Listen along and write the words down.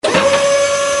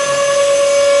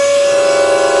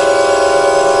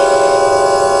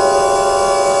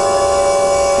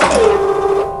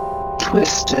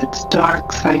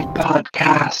Darkside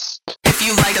podcast. If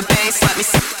you like the bass, let me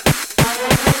see.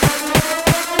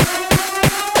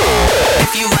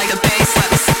 If you like the bass,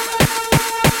 let me see.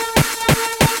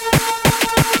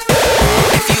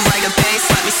 If you like the bass,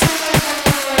 let me see.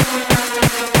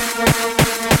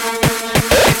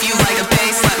 If you like the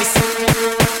bass, let me see.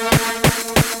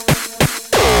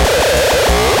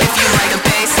 If you like the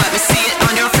bass, let me see it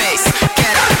on your face.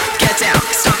 Get up, get down,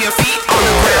 stomp your feet on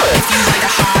the ground. If you like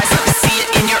the highs, let me see it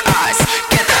in your eyes.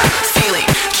 Get the feeling,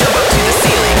 jump up to the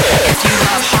ceiling. If you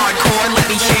love hardcore, let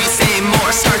me hear you say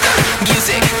more. Start the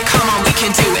music, come on, we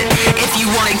can do it. If you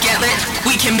wanna get lit,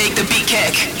 we can make the beat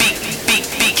kick. Beat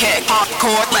kick.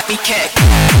 Hardcore, let me kick.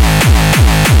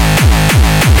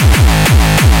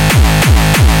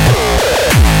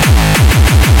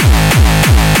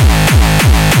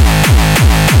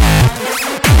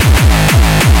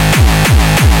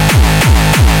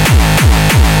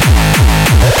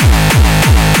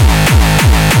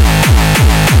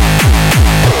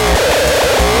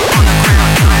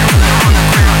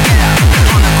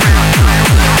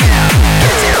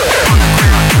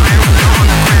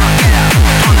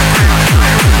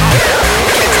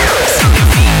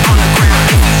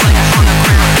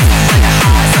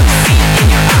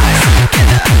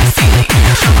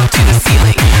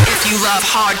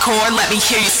 Hardcore, let me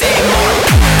hear you say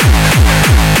more.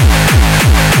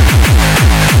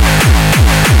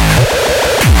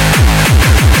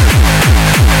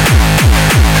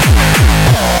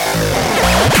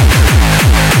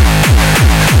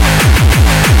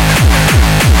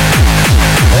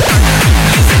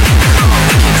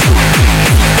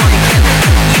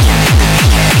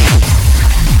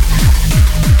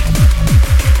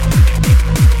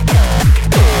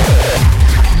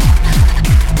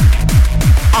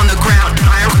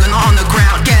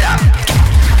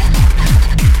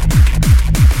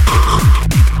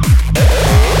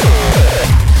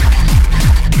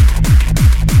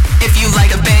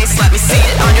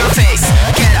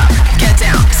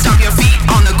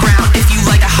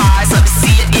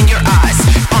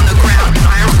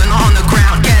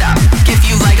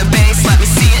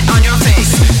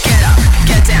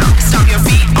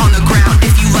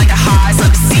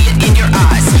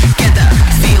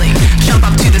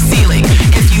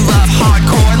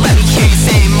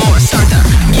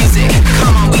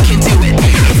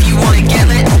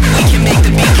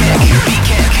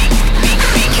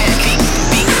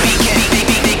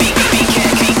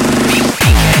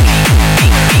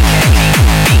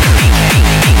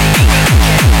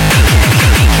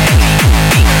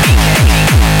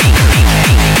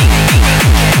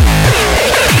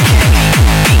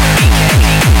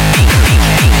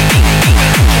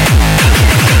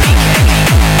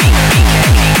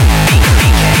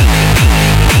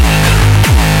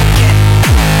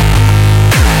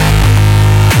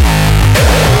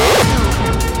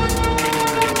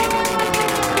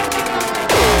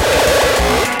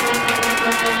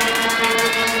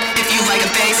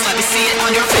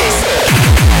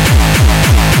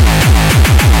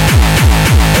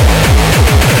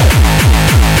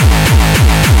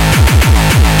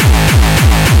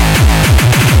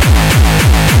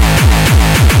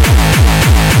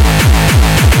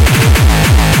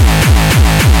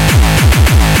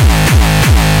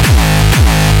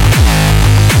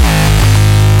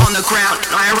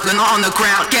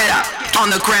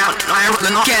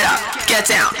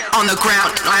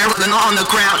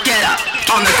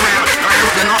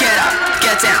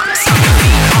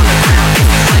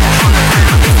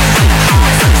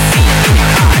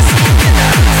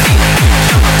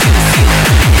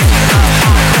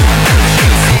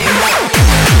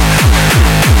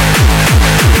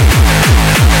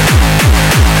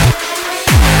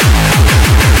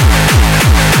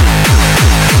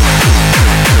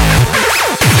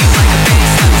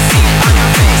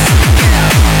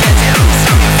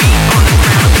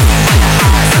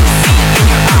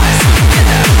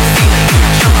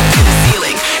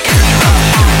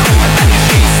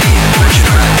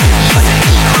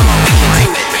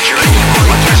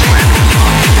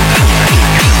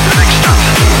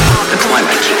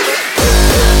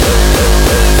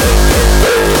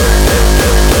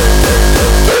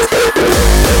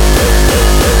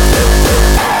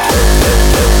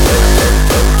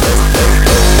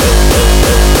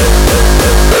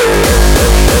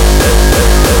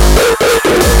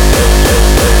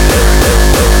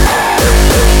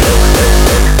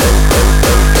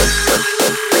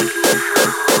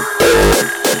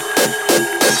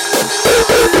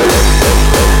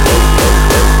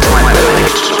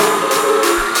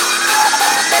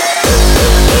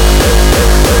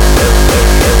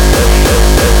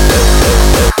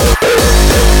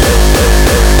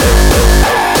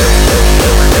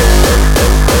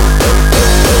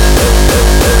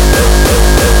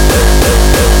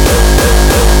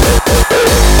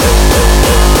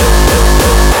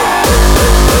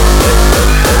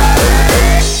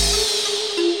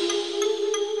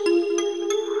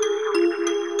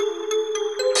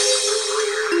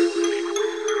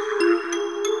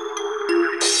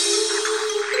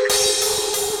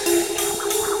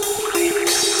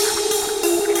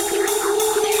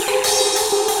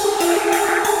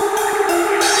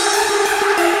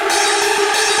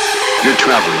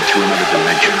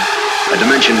 A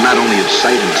dimension not only of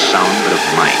sight and sound, but of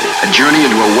mind. A journey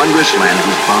into a wondrous land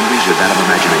whose boundaries are that of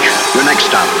imagination. Your next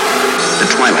stop, the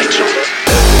Twilight Zone.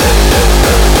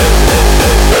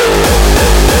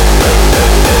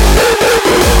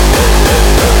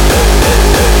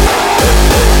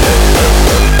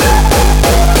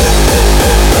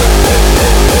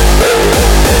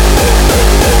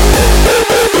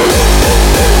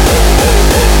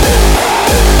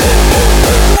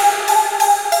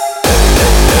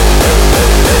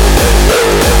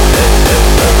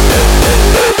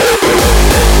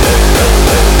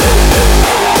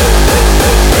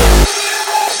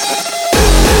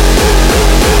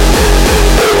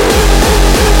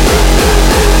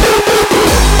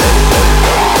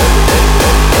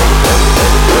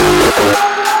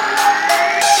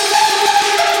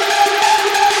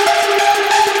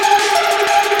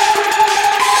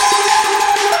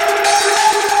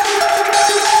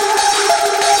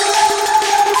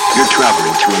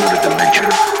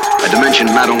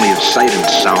 Not only of sight and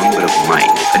sound, but of mind.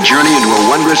 A journey into a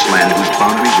wondrous land whose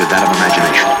boundaries are that of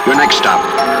imagination. Your next stop,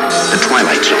 the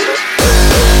Twilight Zone.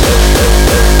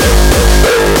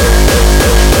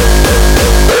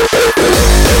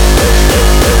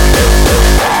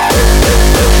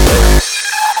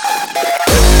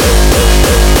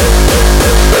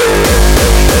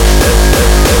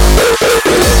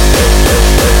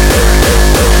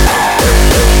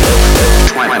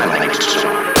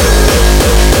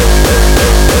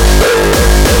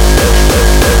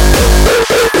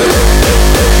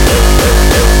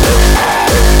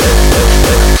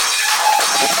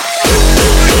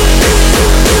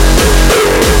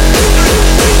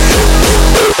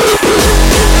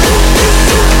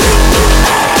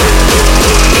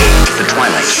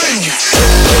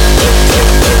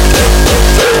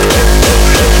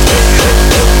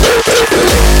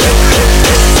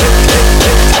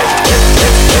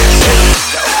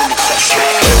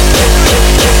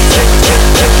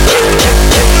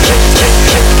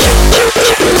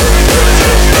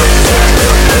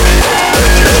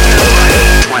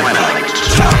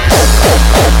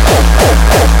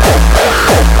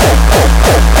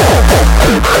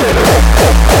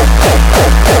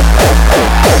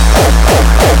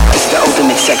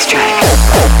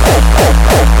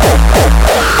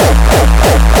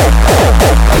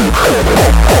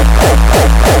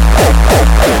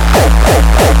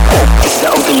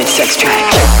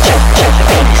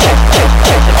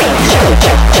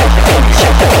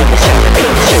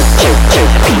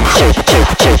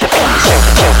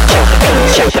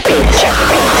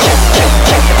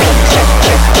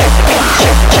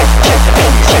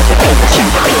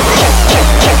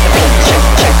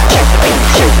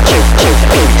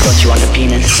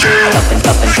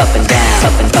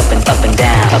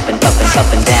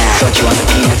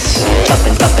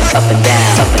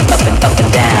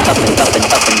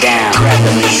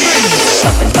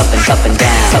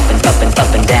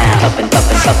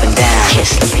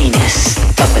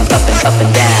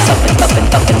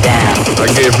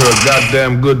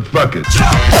 Goddamn good fucking.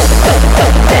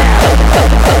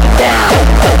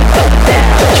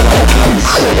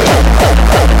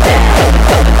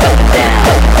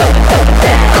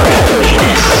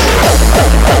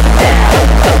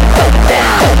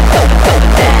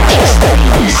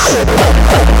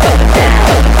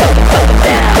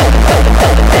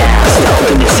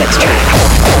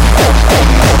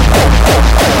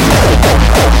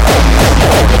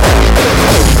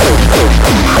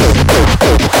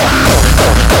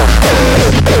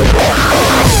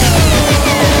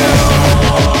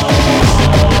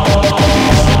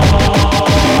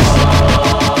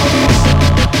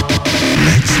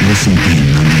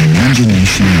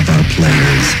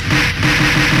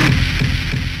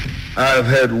 I've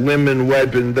had women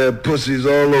wiping their pussies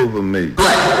all over me.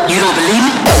 What? You don't believe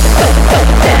me?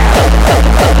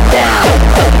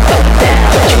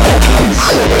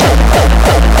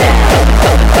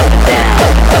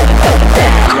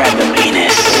 Grab the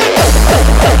penis.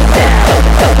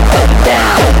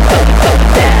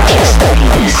 Kiss the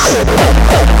penis.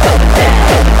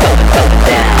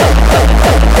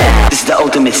 This is the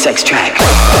ultimate sex track.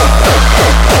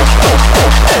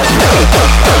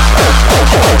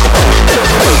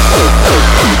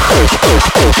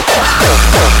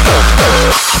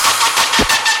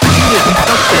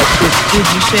 Did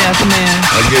you shaft, man?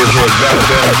 I gave her a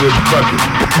goddamn good fucking.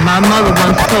 My mother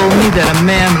once told me that a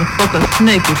man will fuck a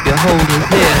snake if you hold his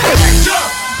hair.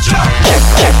 Check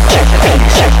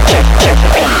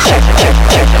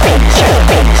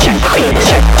the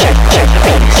penis.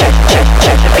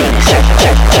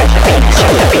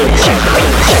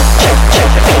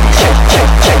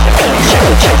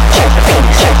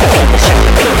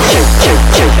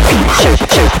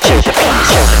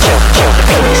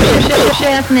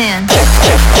 left man. Cops,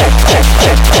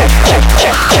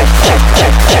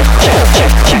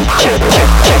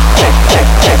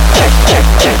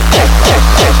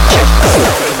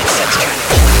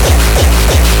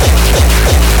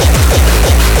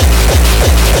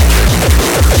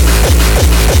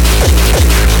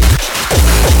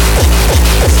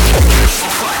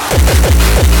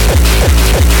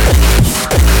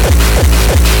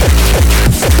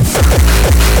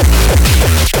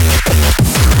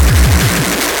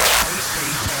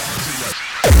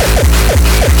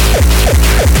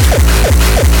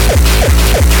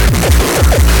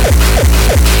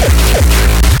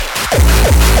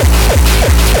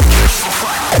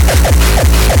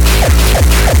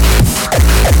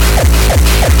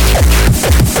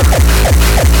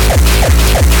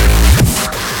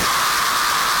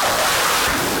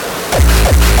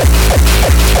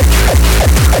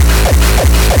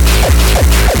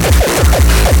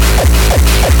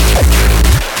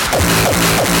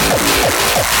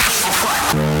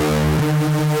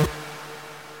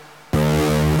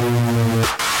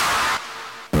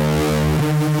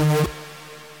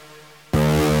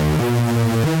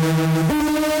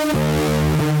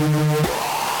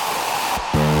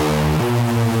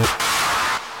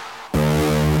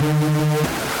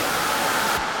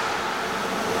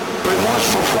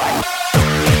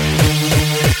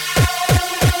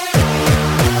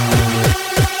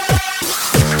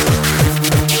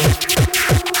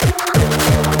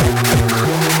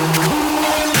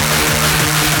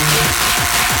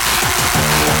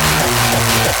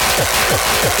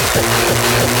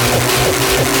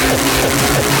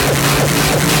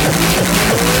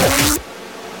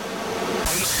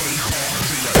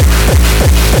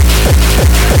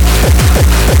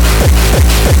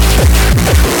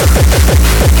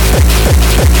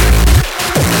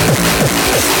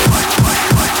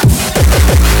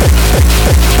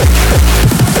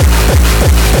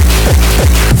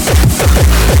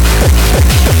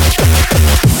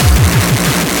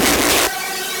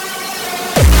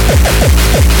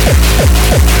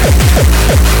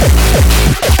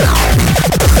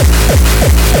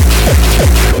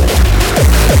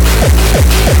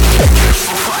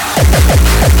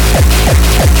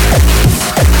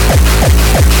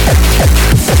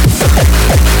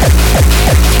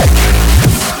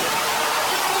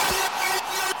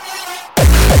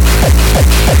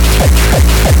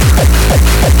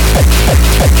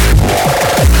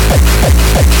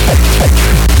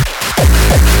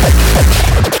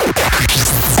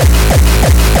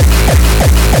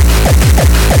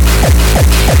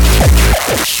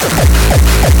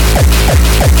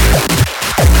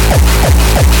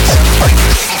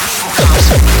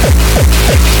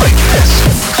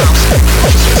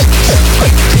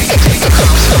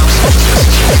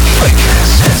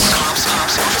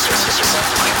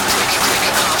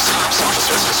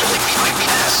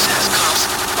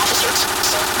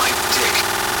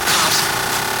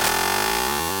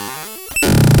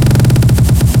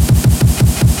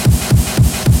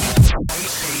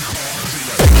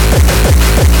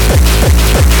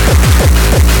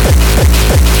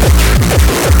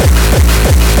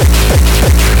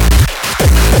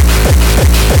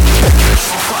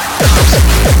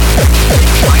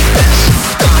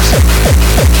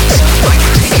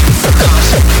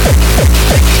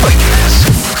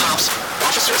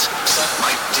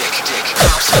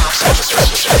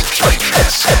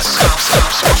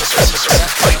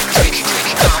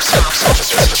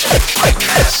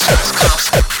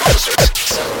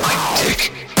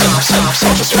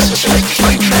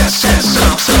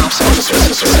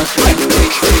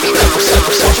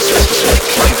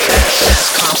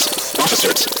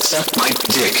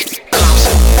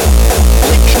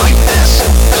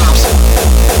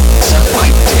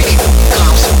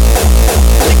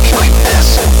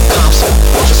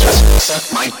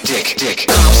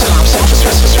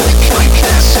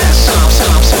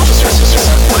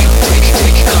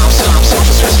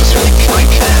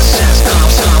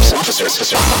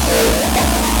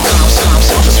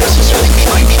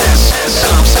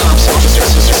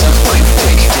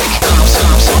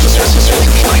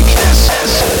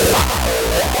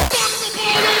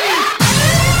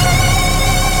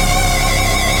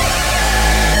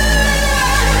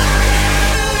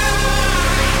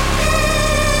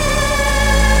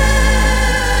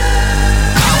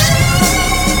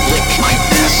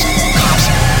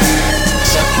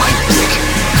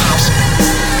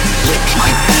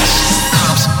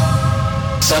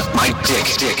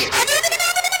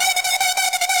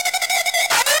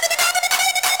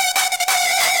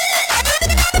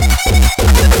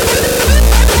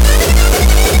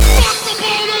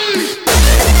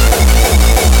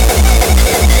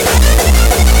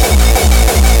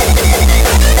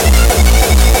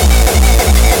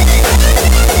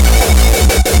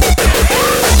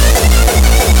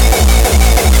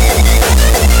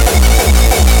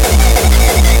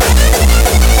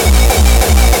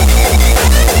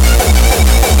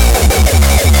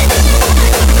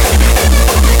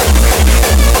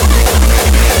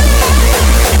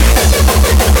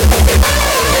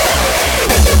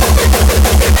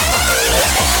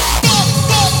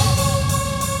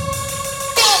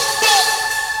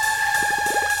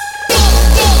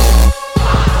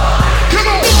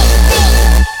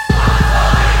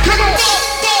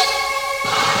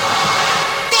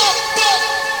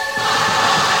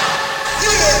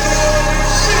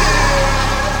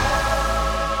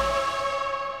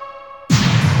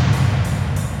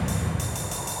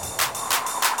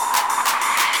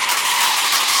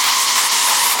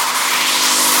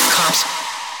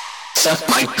 suck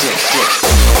my dick.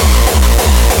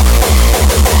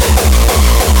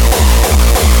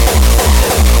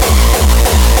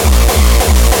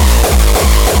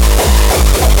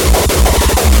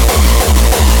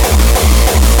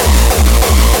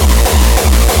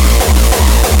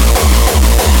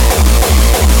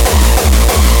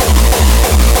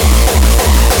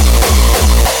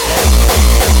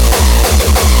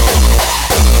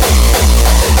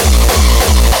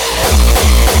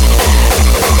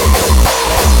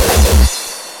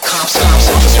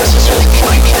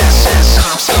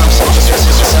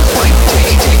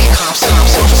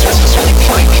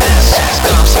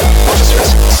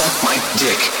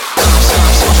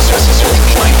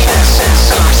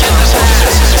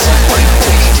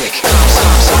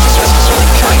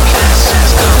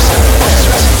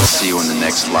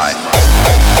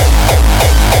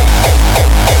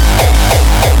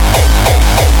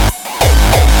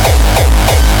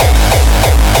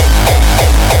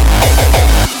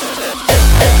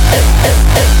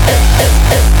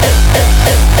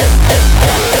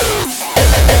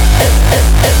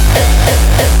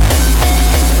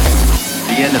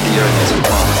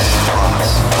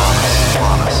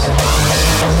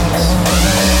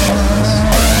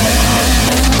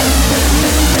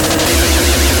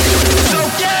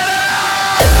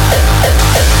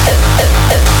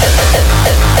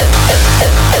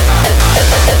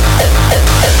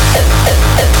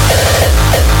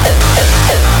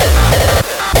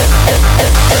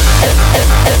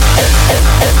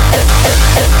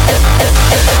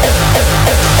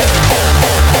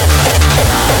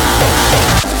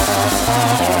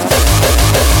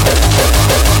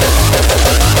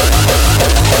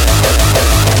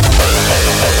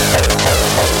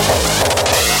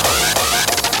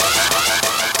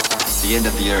 The end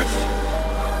of the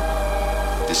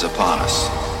earth is upon us.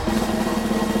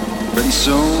 Pretty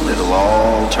soon it'll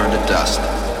all turn to dust.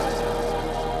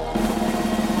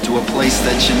 To a place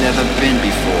that you've never been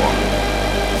before.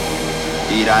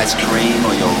 Eat ice cream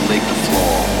or you'll lick the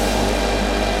floor.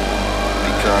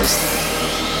 Because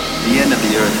the end of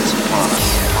the earth is upon us.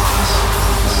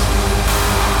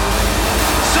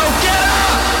 So get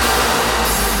up!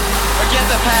 Forget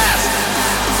the past.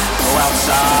 Go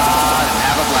outside and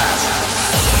have a blast.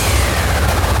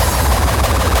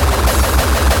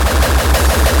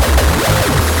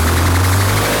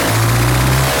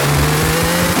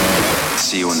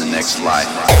 See you in the next life.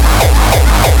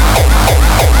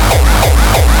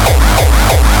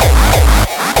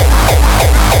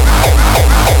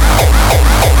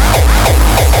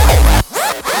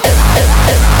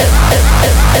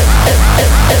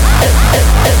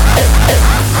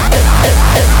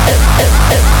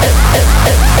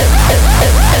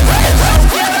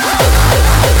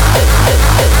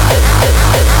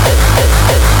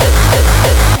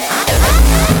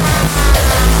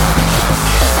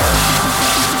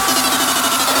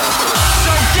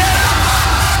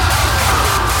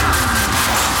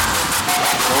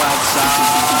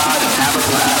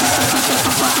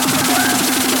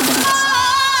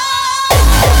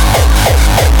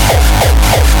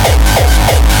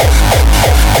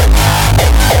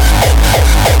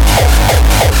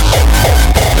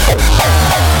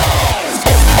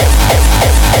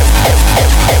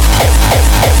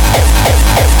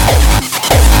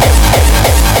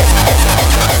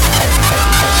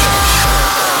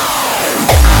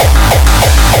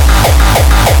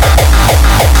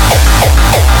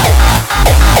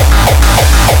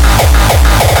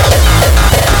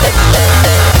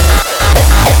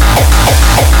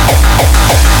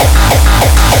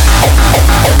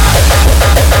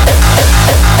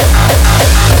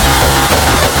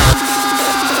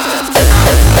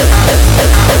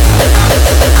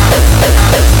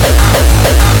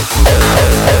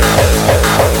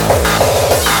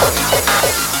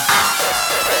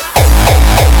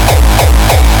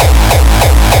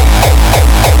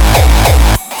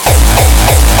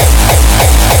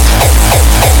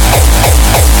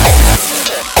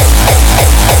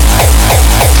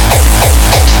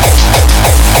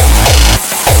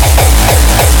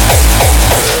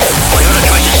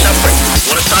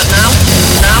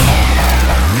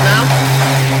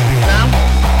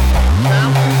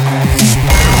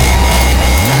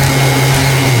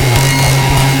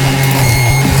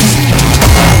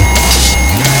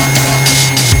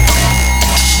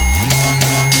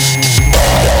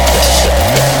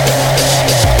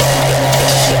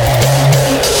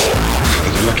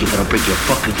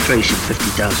 Face in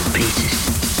 50,000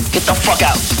 pieces. Get the fuck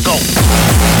out. Go.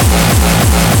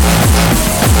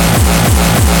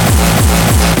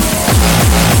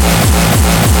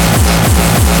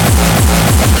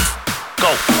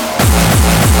 Go.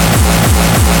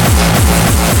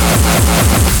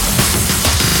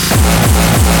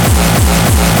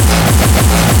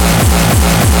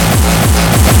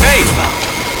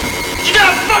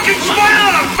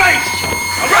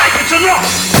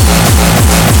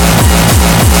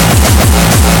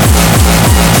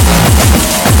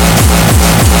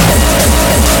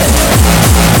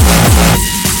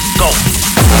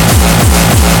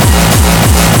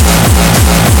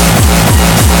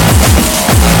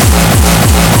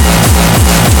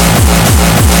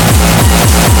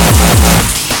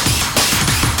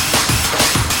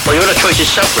 is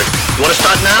separate. You wanna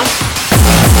start now?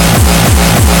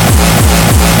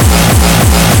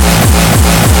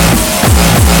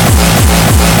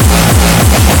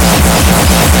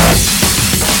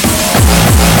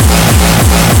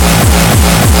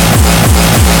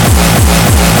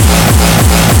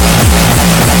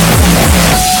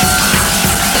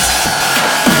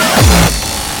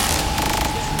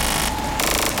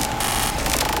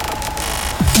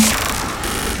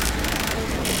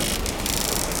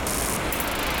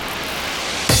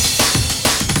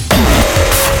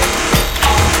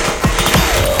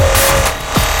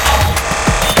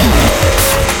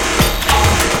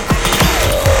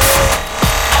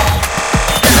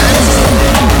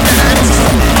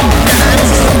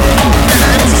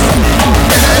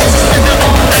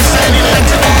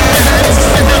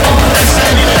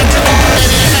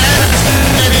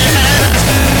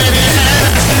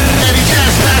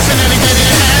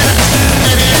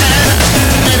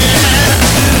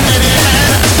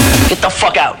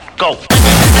 Fuck out. Go.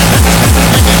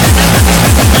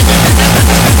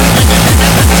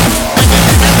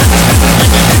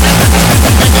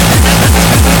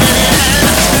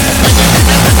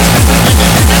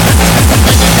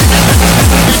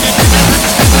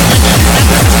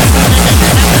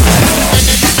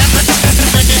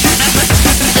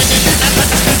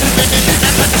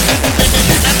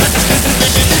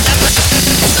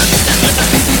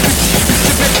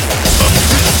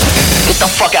 Get the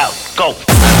fuck out. Go.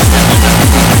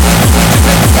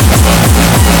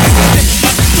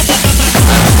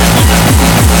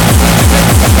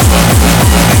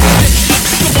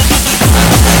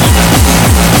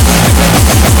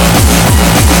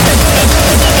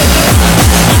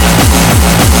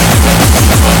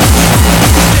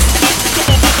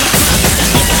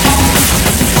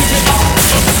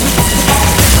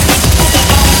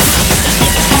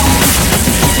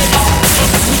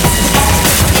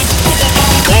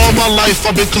 Life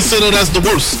I've been considered as the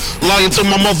worst. Lying to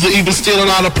my mother, even stealing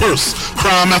out a purse.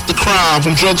 Crime after crime,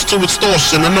 from drugs to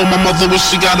extortion. I know my mother wish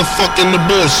she got a fucking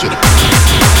abortion.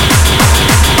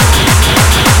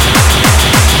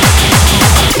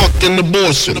 Fucking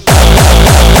abortion. Fucking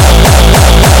abortion.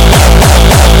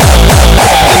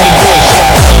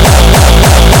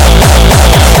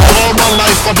 All my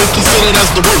life I've been considered as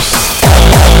the worst.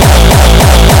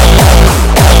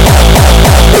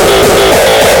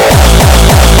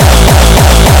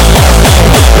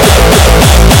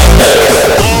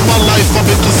 All my life I've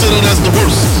been considered as the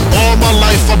worst. All my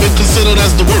life I've been considered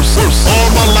as the worst. All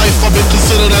my life I've been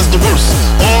considered as the worst.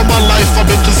 All my life I've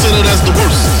been considered as the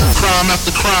worst. Crime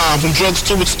after crime, from drugs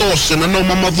to extortion. I know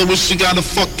my mother wish she got a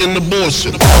fucking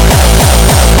abortion.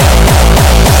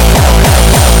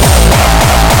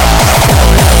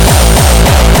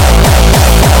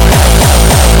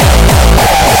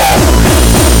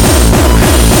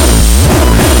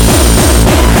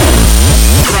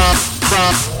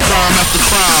 Crime after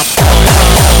crime.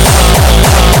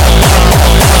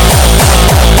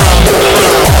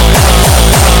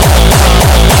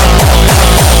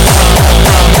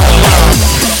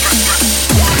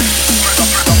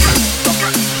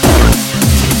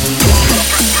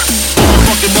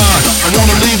 Fucking mind. I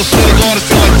wanna leave, I swear to God, I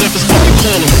feel like death is fucking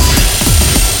calling me.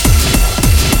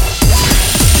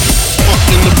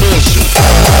 Fucking abortion.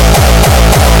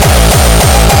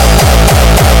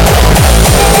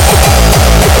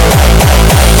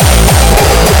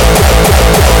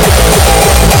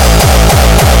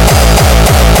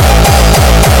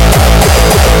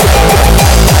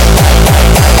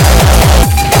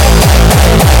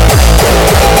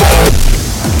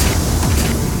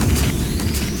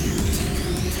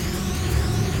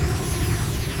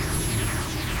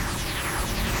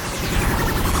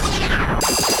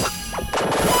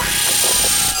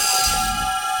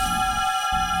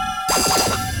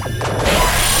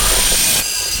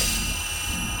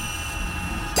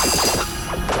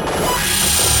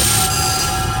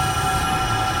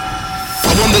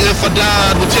 If I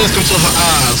died, with tears come to her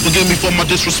eyes. Forgive me for my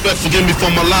disrespect, forgive me for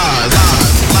my lies.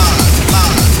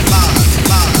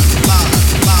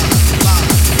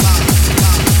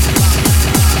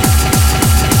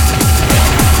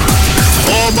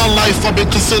 All my life I've been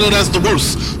considered as the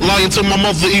worst. Lying to my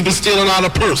mother, even stealing out a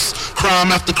purse.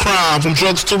 Crime after crime, from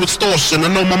drugs to extortion. I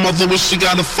know my mother wish she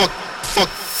got a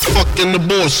fucking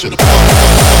abortion.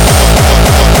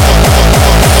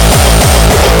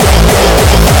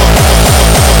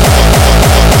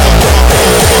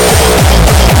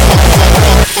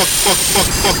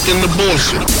 Fucking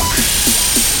abortion.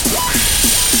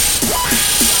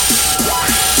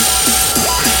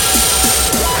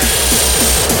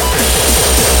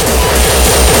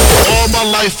 All my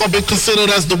life I've been considered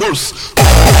as the worst.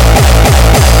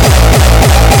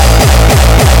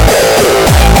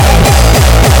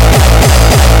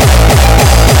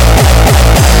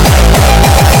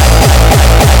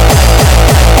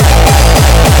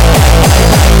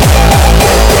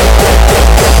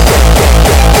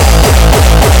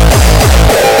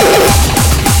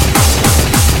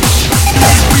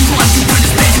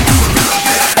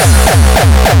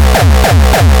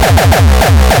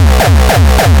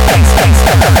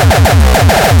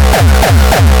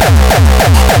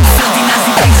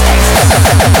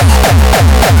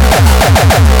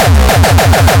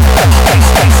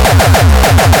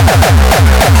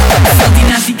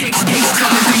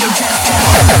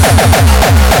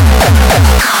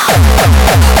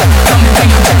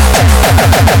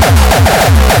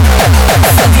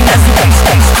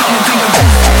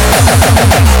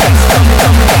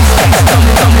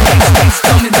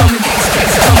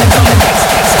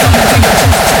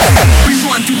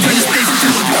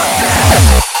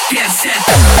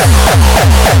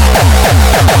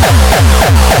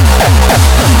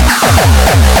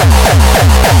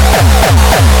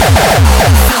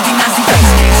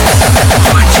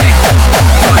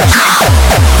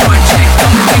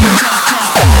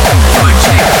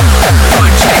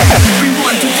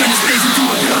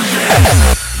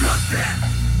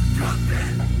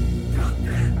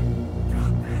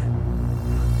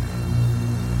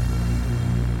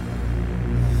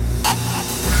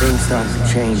 Things started to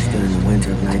change during the winter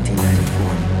of 1994.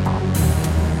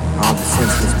 All the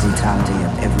senseless brutality of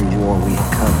every war we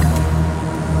had covered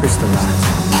crystallized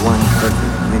in one perfect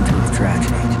winter of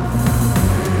tragedy.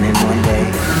 And then one day,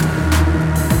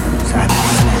 silence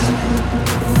snapped.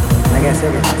 And I guess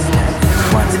everything snapped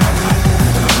once.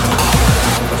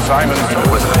 Simon, it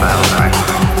wasn't a battle cry.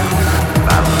 A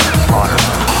battle of slaughter.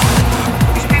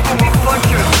 These people were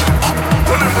butchers.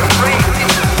 Women were raped.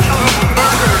 Children were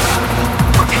murdered.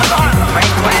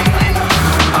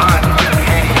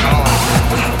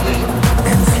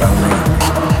 And slowly,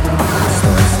 the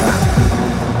story stopped.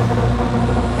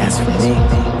 As for me,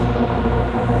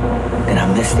 did I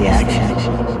miss the action?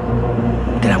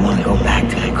 Did I want to go back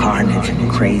to the carnage and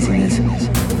the craziness, the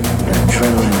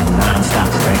adrenaline and non-stop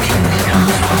erection that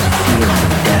comes from the feeling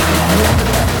of death and war?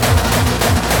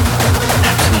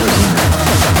 Absolutely not.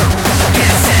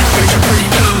 Get set, with your pretty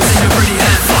nose and your pretty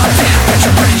head. Fuck that, with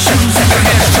your pretty shoes and your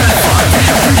hair straight. Fuck that,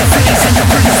 your pretty face and your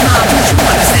pretty smile. Don't you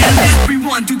understand?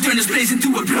 Everyone to turn this place into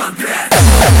a bloodbath.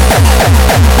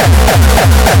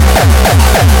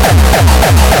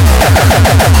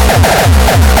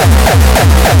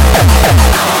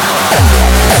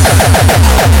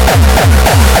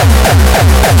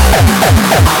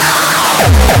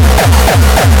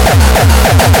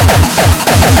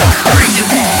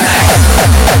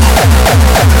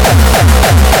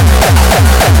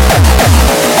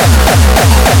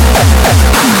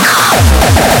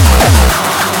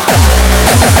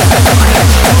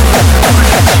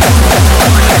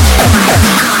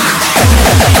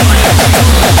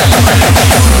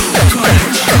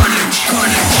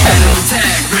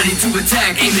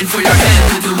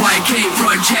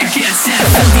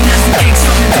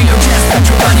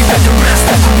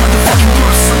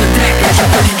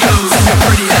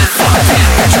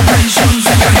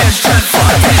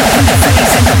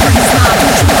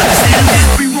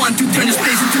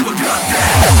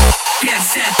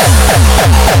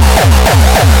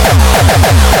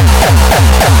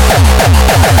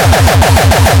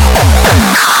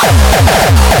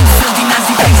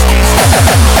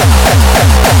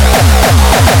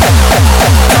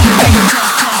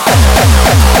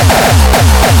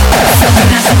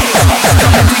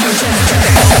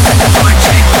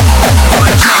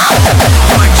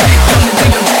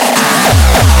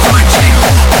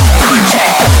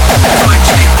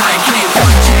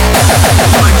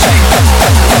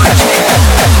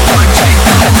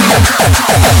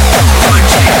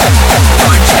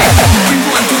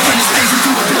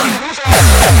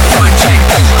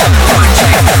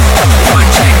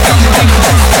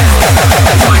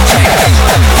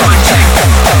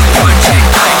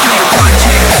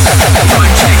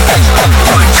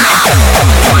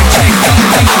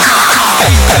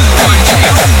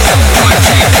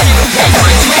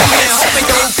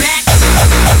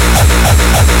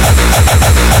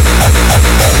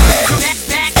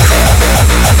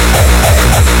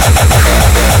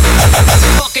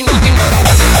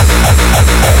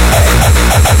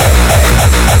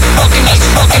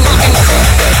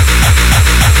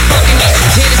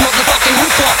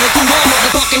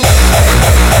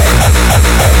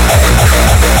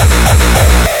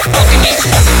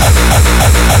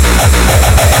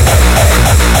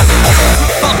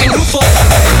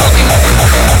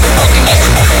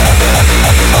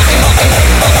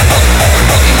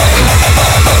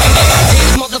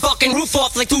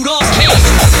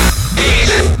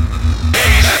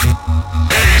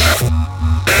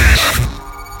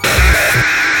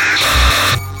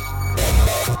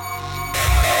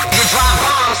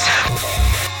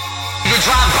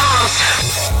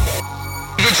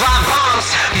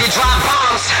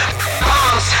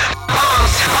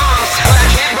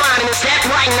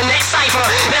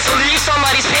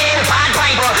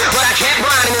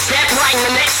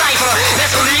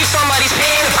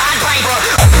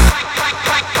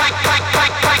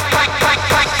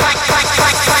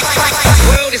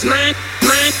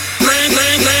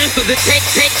 the take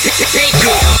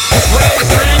it. This world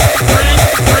is mine.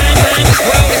 This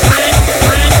world is mine.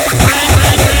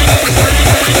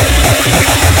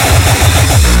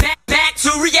 Back to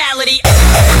reality.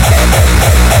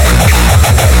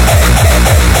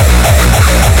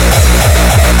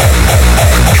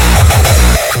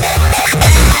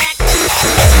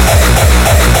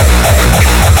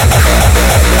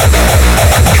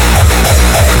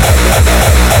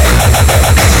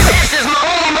 This is my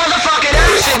only motherfucking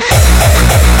option.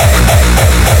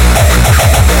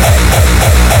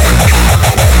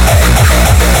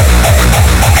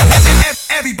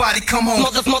 Everybody come on.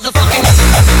 Motherfucking.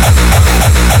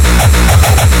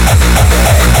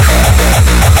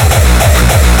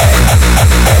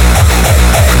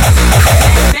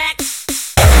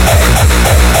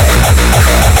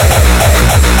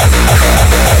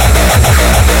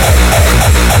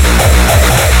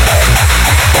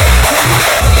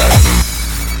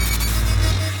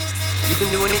 You can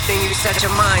do anything you set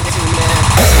your mind to, man.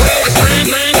 This world is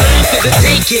mine to the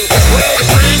taking. This world is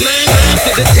mine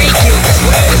to the taking. This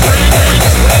world is mine.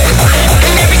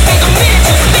 And every single minute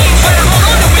you spend trying to hold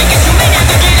on to it, 'cause you may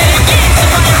never get it again. So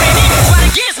while you're in it, try to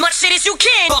get as much shit as you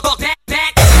can.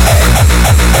 Back.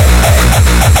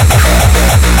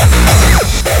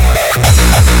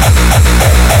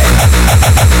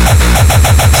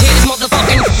 Shit is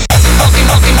motherfucking, fucking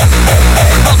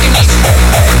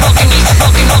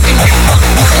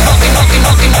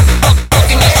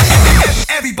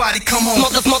Everybody come on.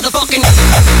 motherfucking.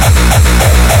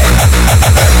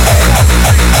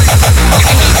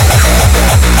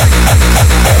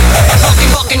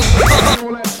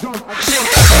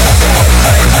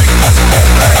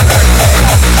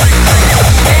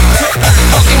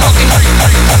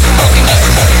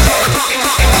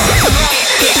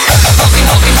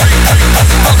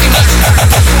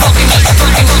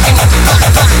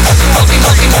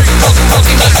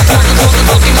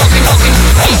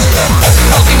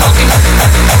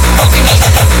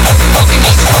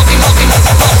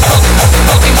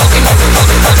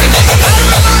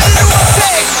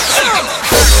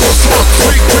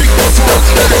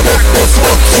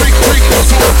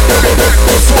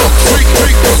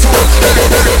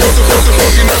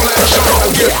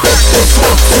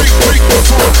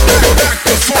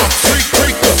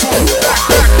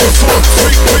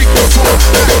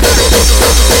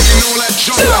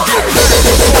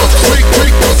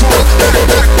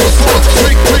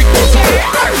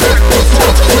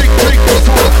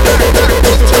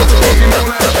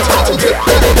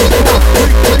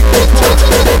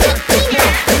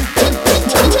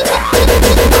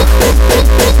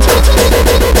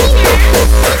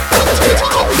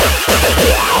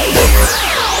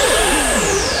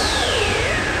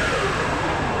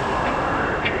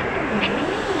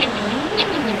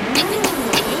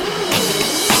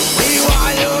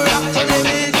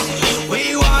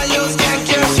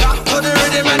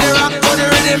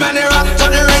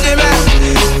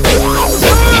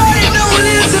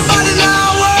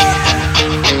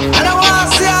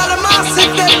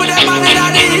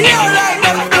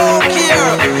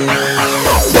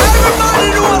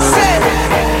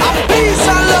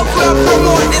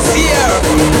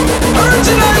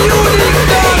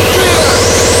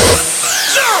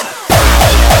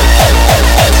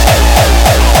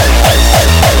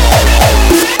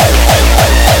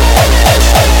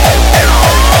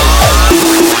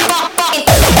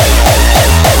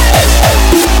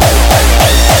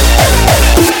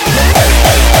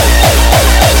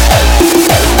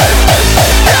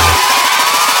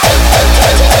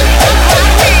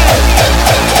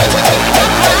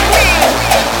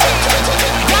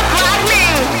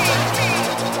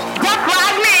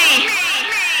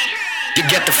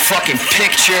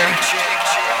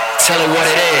 Tell her what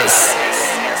it is.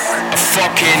 A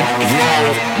fucking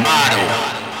role model.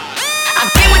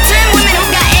 I've been with 10 women who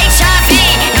got HIV.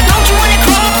 Now don't you wanna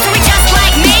grow up to be just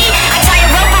like me? I tie a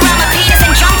rope around my penis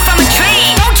and jump from a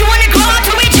tree. Don't you wanna grow up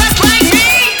to be just like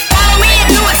me? Follow me and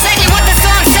do exactly what the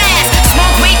song says.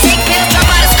 Smoke weed, take pills, drop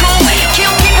out of school,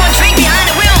 kill people and drink behind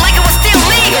the wheel like it was still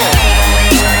legal.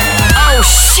 Oh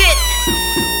shit.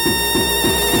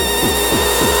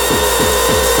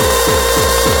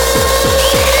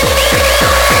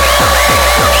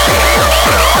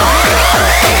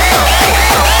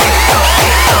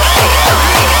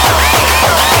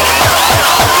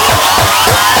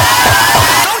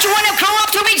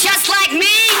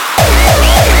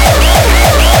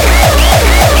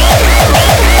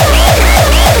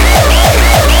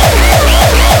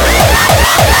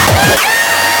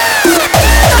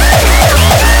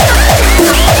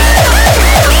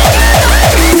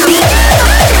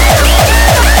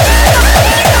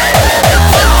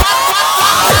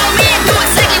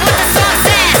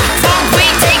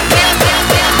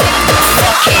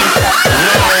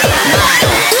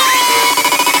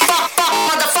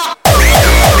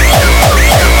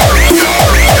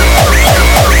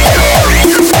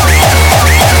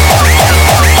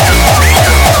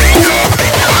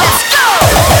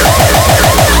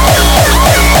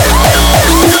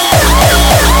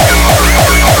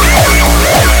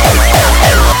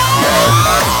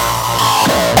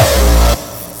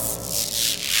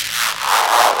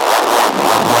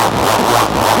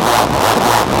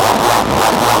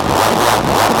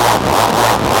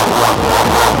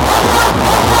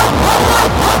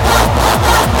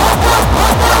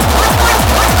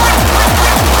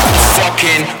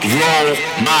 role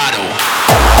model.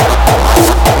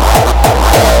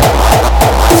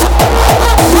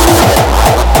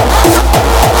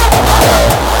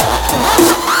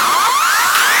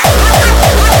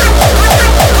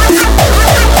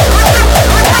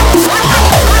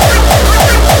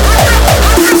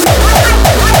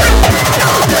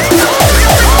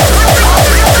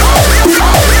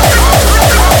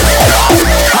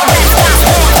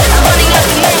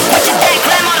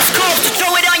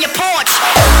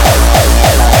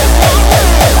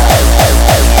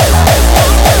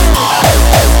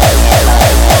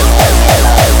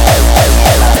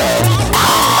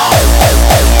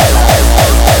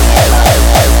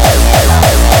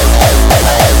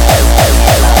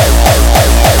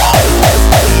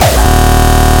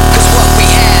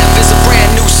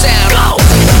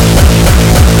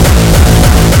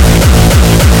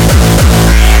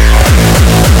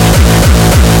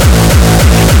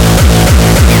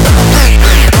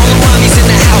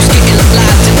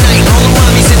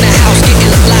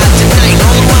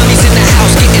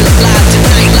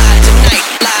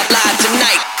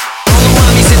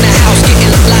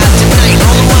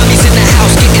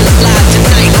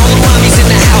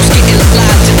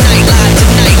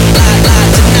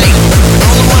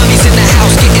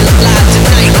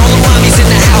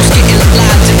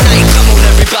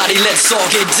 Let's all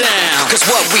get down, 'cause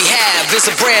what we have is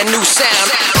a brand new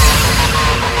sound.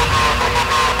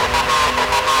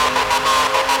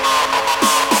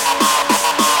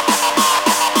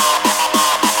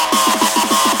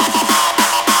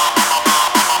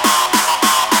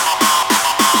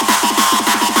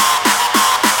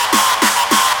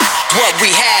 What we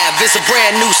have is a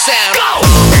brand new sound. Go!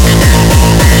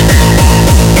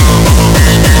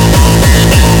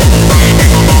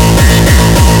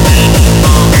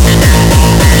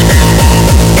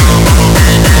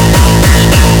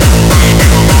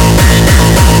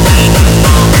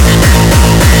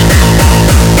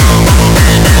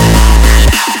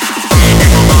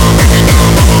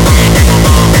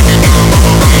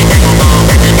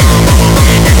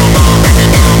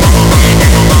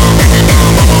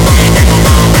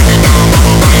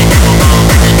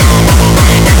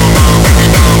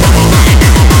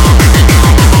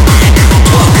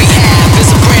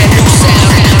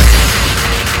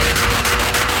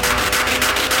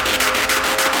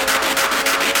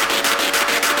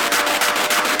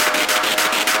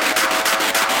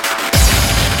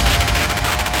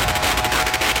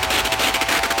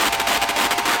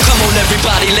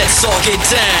 Everybody, let's all get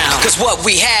down, 'cause what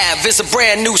we have is a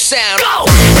brand new sound. Go!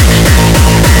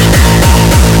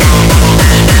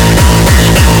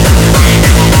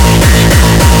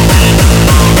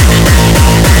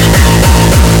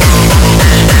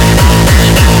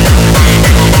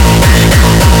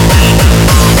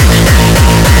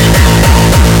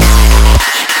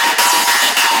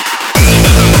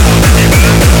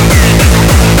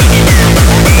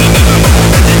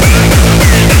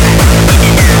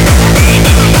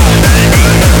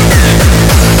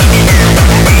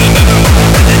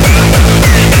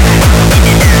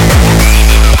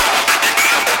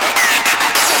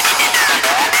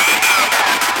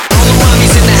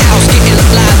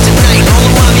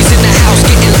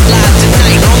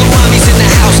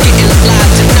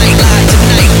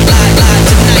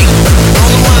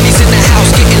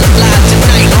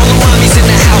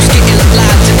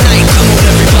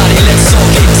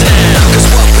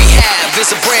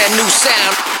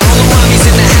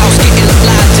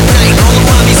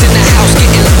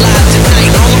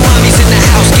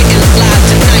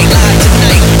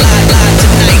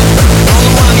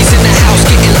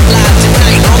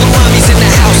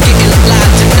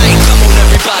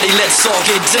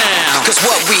 Down, 'cause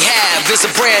what we have is a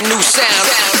brand new sound.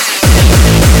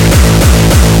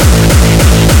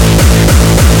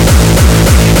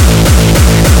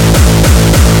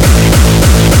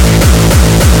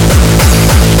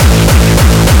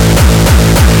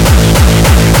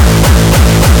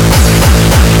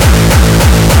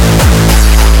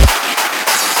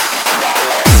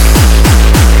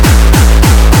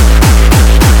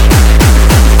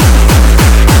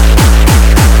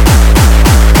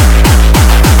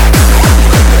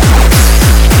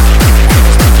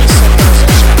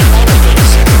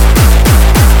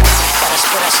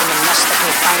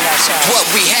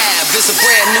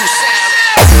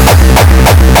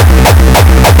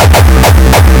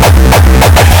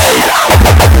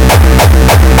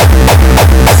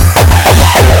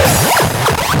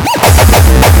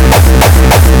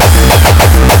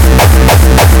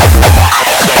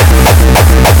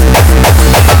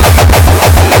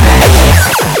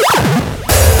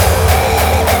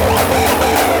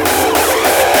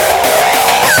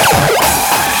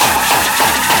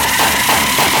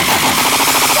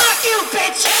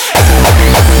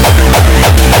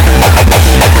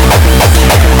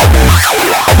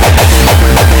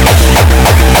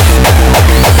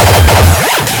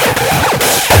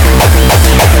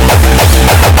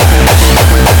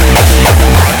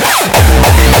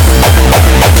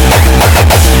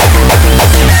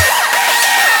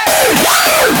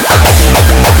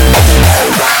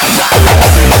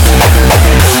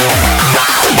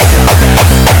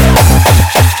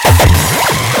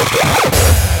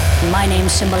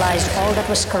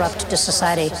 shocked to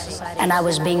society, and I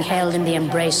was being held in the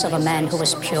embrace of a man who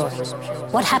was pure.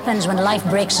 What happens when life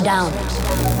breaks down?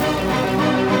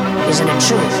 Isn't it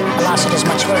true? A loss it is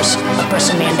much worse. A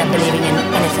person may end up believing in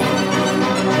anything.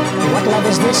 What love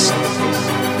is this?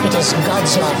 It is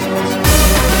God's love.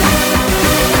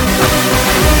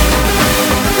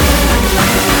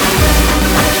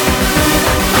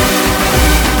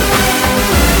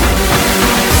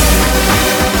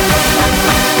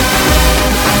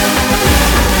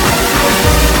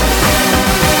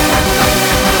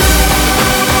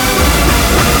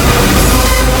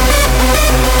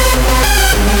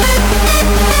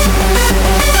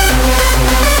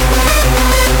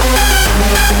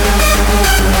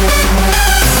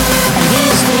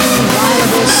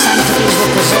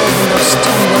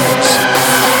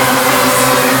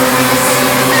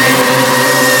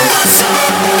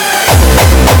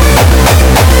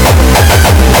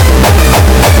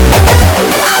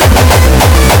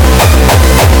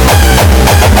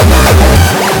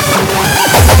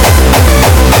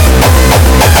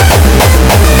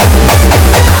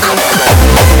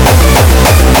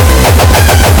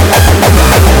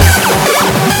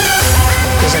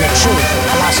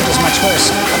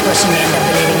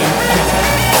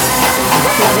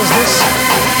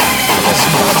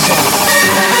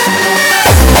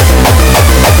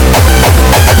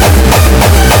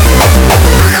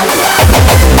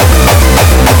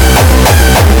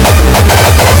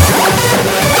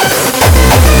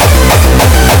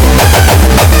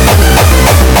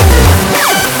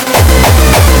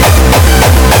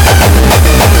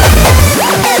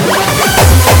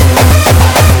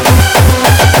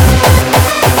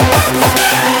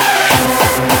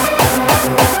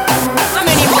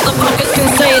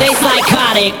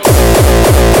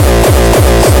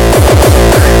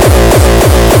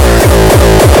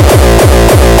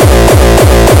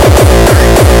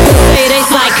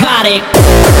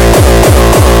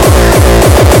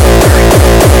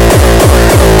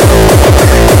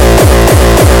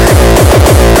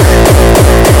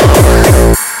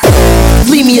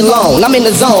 I'm in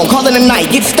the zone, call it a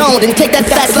night, get stoned and take that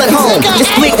fat slut home.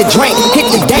 Just twig the drink, hit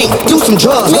the dank, do some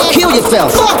drugs, go kill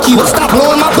yourself. Fuck you, stop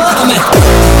blowing my butt.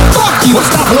 Fuck you,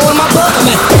 stop blowing my butt.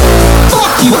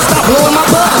 Fuck you, stop blowing my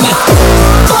butt.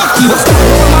 Fuck you, stop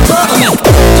blowing my butt.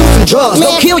 Do some drugs, go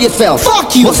kill yourself.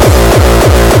 Fuck you.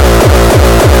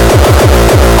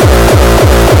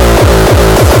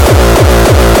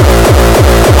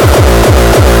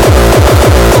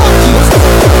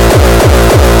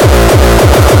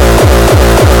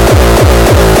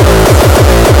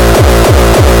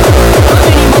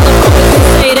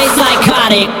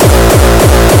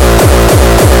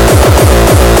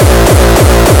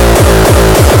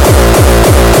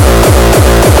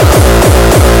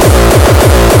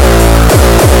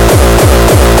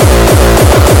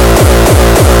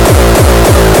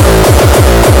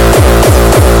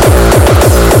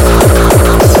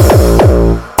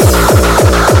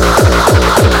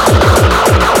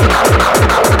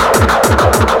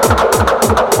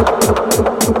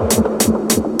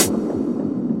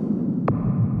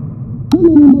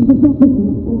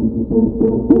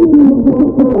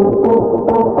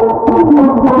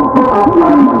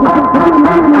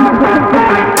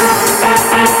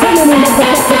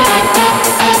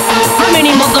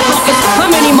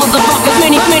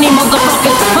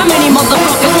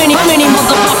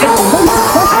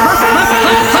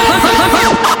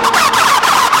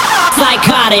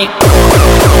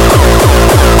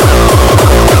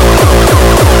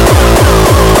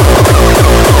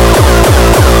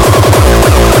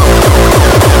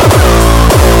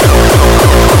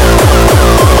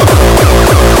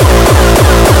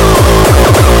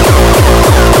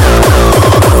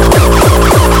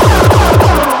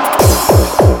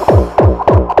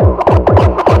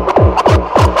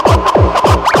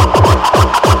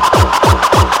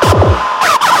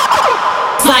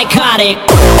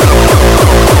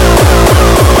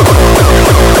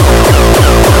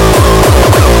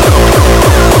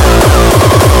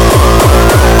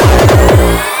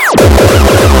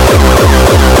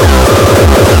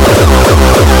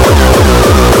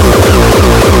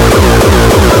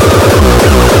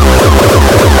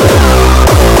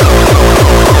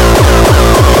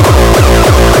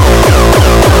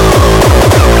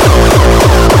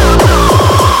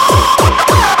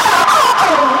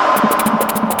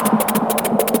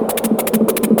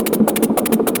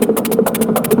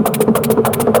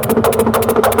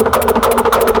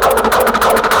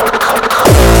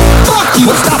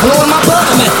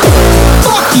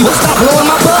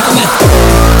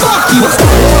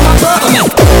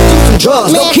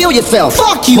 drugs, go kill yourself.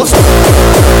 Fuck you.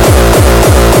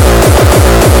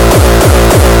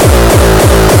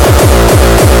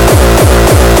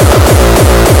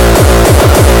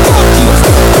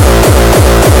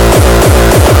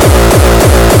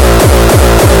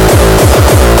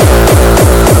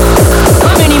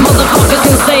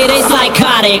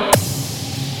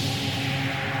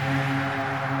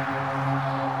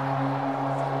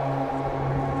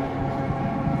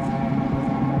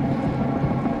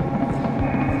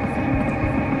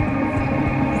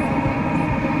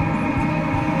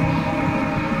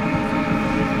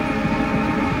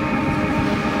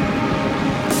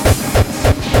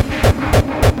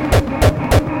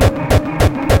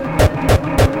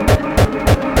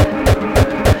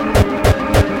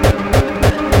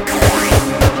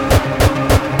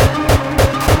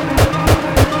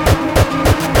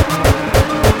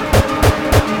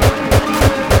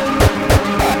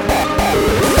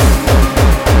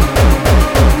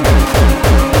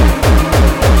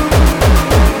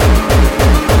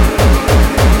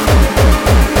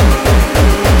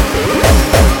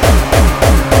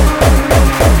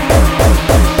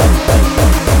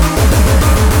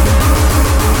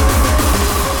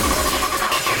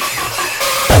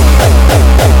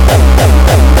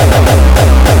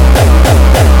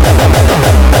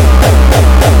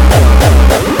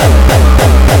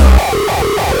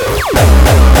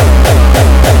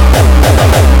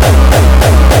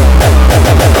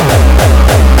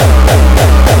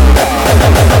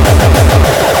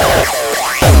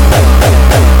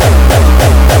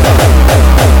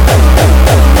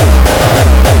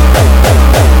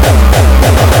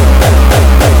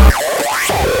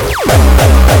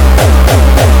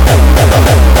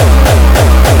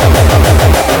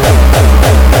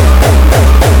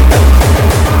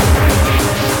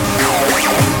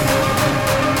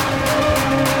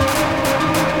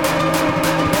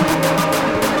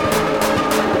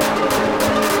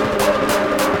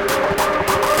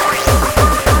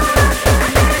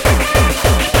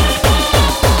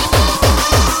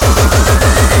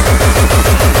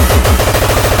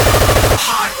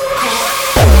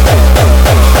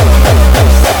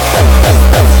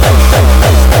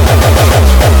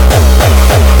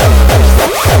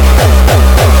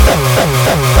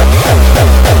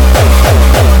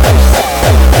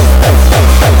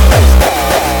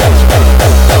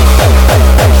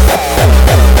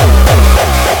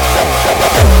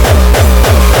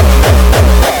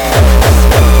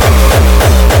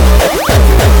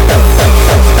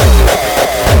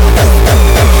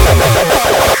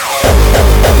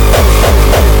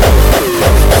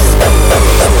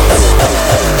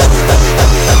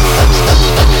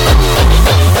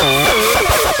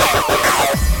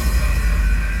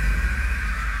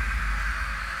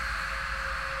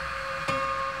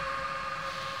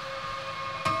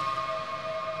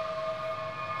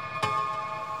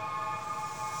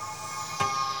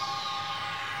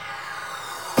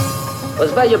 Lo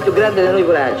sbaglio più grande di noi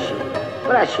poracci.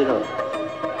 Poracci no.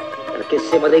 Perché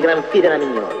siamo dei gran figli della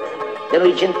mignone. Da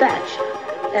noi centacci.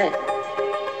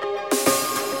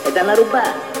 E danno a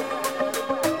rubare.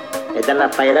 E danno a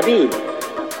fare rapine.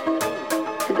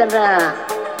 E danno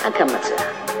anche a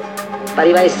ammazzare.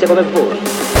 Pariva essere come voi.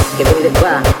 Che venite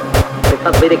qua per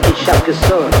far vedere chi c'ha più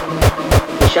soldi.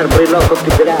 Chi c'ha il brillocco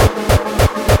più grande.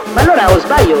 Ma allora o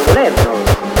sbaglio il governo.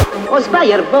 O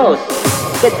sbaglia il boss.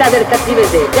 Che date il cattivo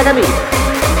esempio, hai capito?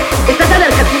 E state dal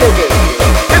cattivo esempio.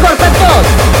 La colpa è vostra!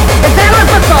 E se la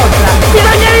colpa è vostra,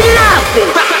 bisogna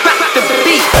eliminarsi!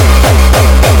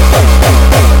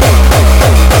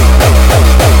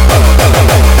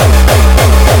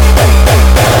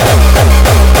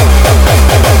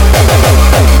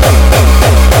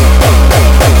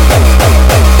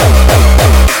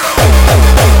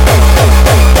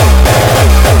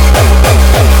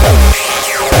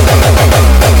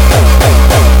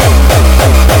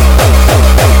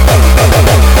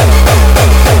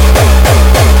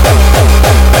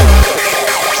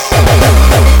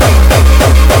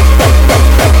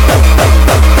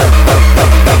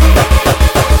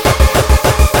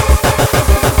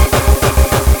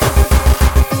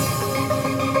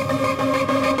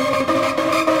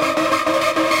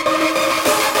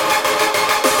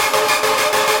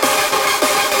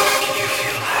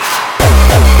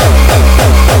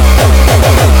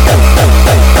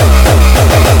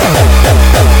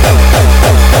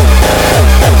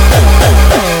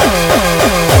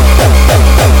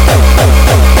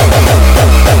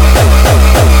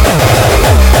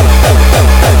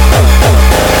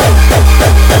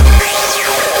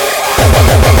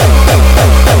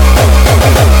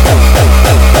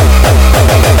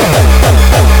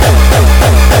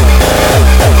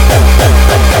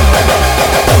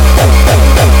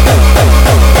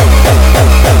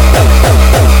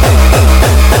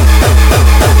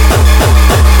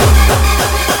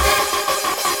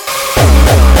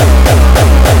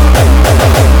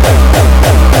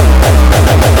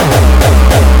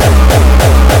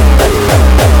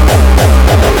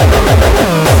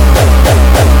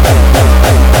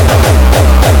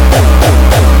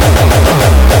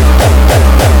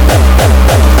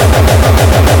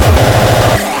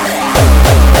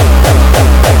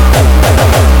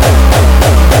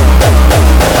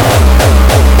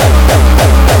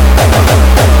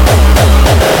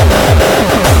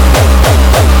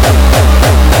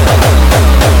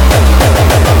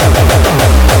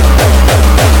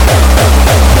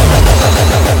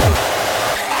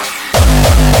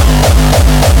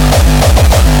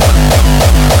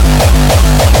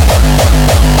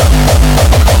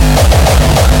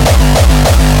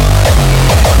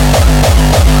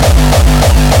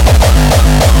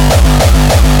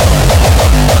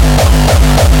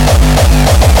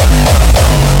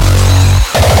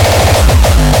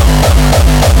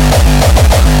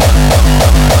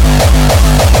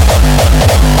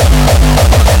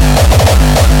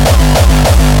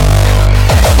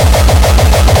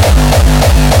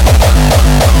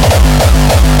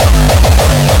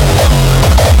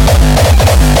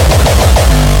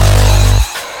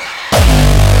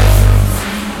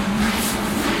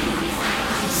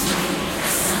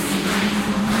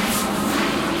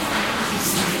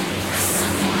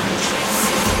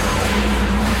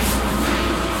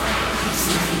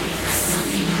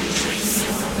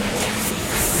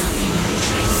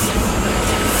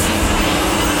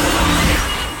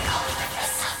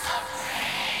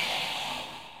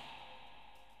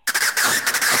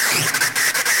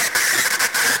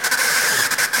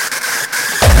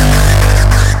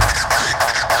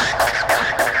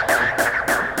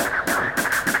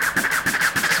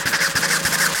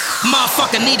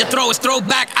 Motherfucker need to throw his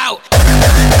throwback out.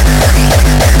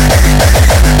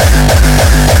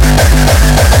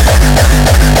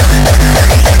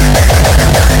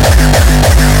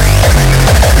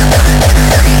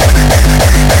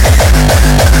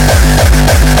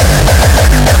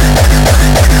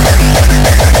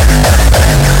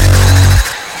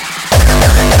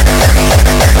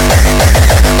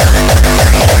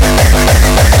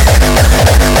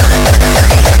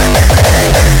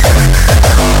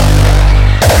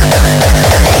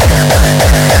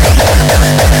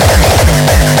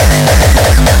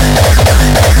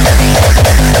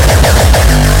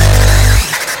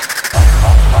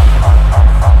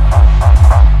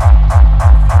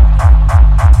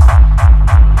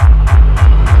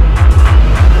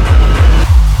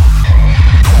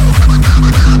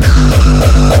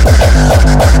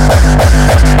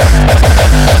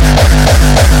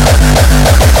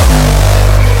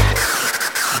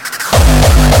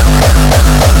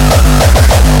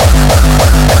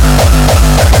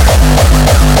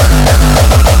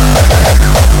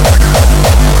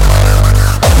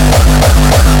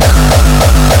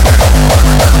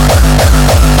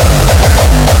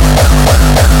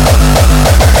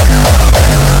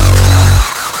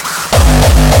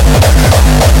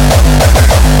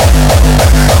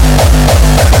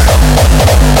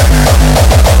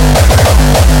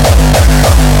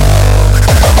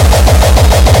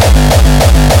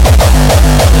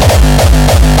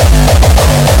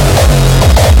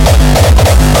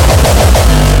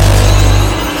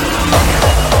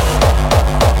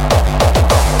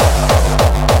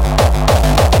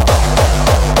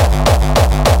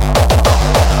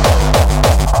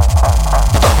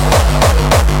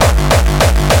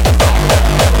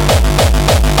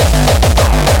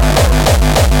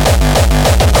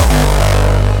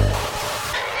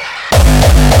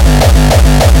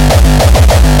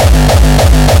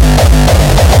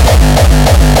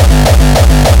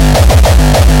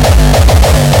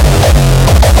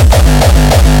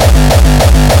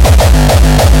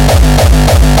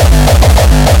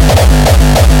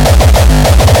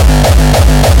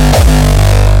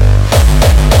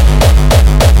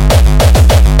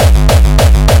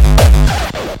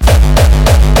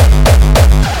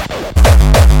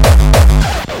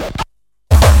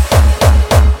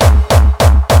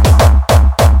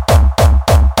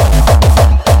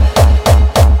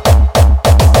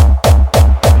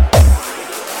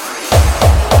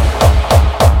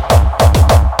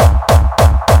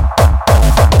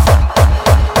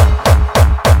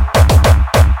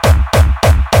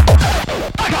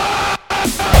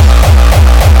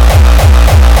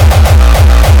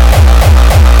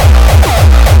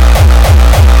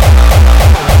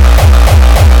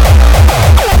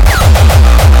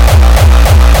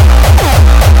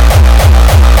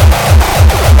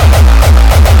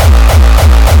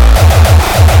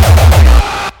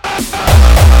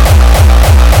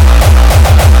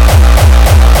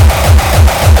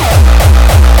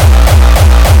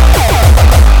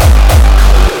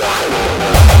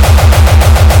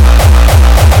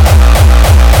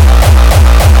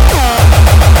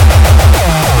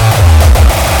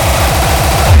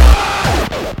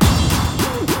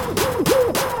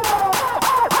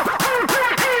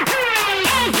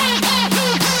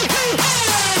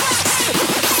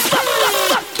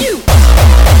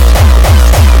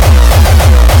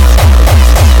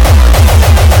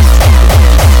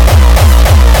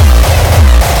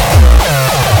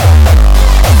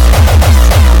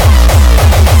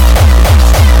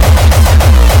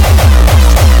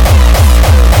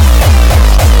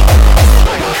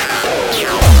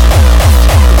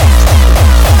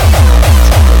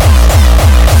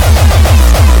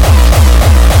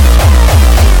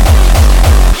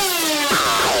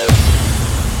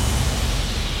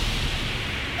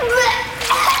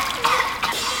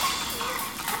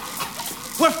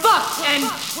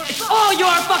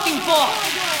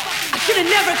 should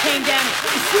have never came down.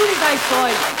 As soon as I saw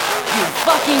you, you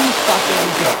fucking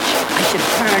bitch. I should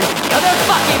have turned the other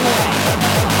fucking way.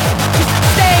 Just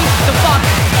stay the fuck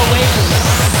away from me.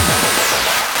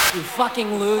 You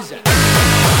fucking loser.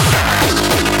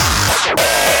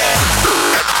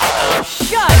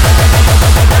 Shut!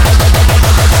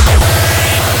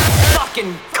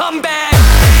 Fucking come back!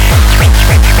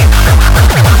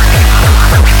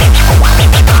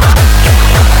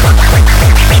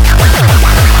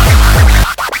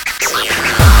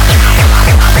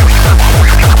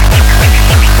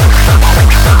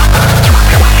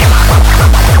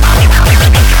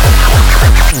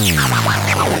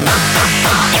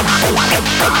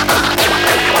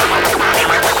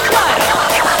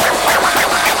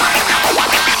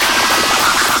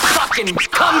 Fucking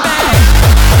come back!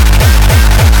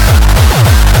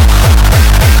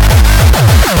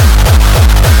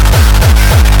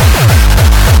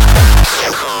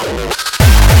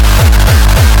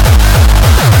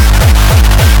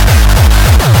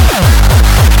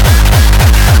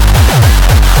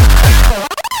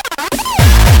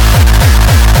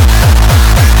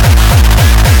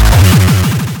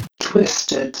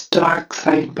 Twisted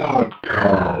Darkside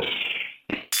Podcast.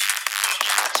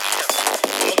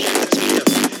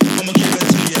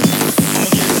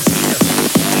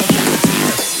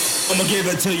 I'ma give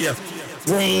it to you.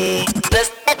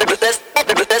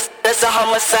 That's a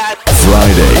homicide.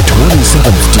 Friday,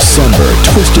 27th December,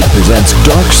 Twisted presents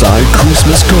Darkside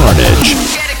Christmas Carnage.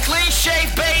 Get a clean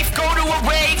shave, babe, go to a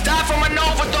rave, die from an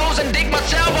overdose and dig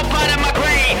myself up out of my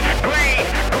grave.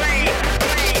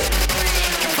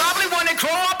 You probably wanna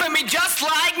grow up and be just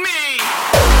like me.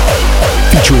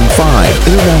 Featuring 5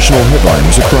 international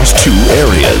headliners across 2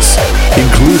 areas,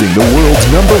 including the world's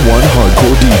 #1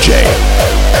 hardcore DJ,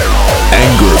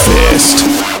 Anger Fist.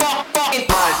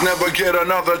 Might never get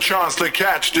another chance to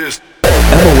catch this.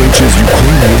 MOH's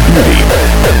Ukrainian beauty,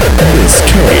 Miss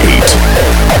Kate.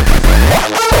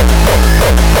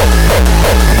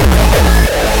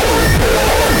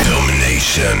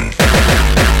 Domination.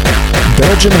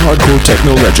 Belgian hardcore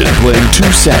techno legend playing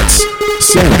 2 sets,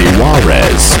 Sandy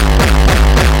Juarez.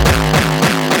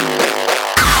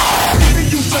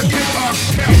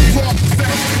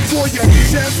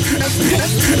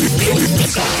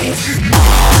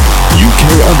 UK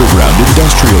underground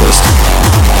industrialist,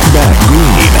 Matt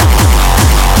Green.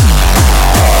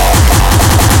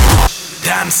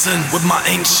 Dancing with my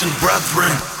ancient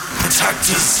brethren,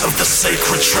 protectors of the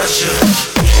sacred treasure.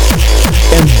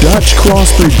 And Dutch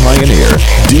crossbreed pioneer,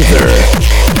 Dither.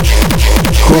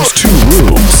 Cross 2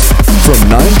 rooms, from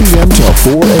 9 p.m. till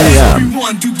 4 a.m.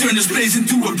 at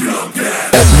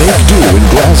Make Do in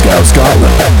Glasgow,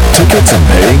 Scotland. Tickets and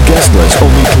paying guest list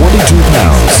only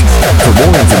 £22. For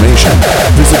more information,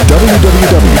 visit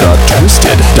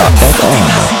www.twisted.fr.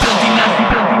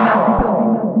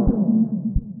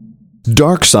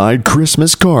 Darkside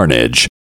Christmas Carnage.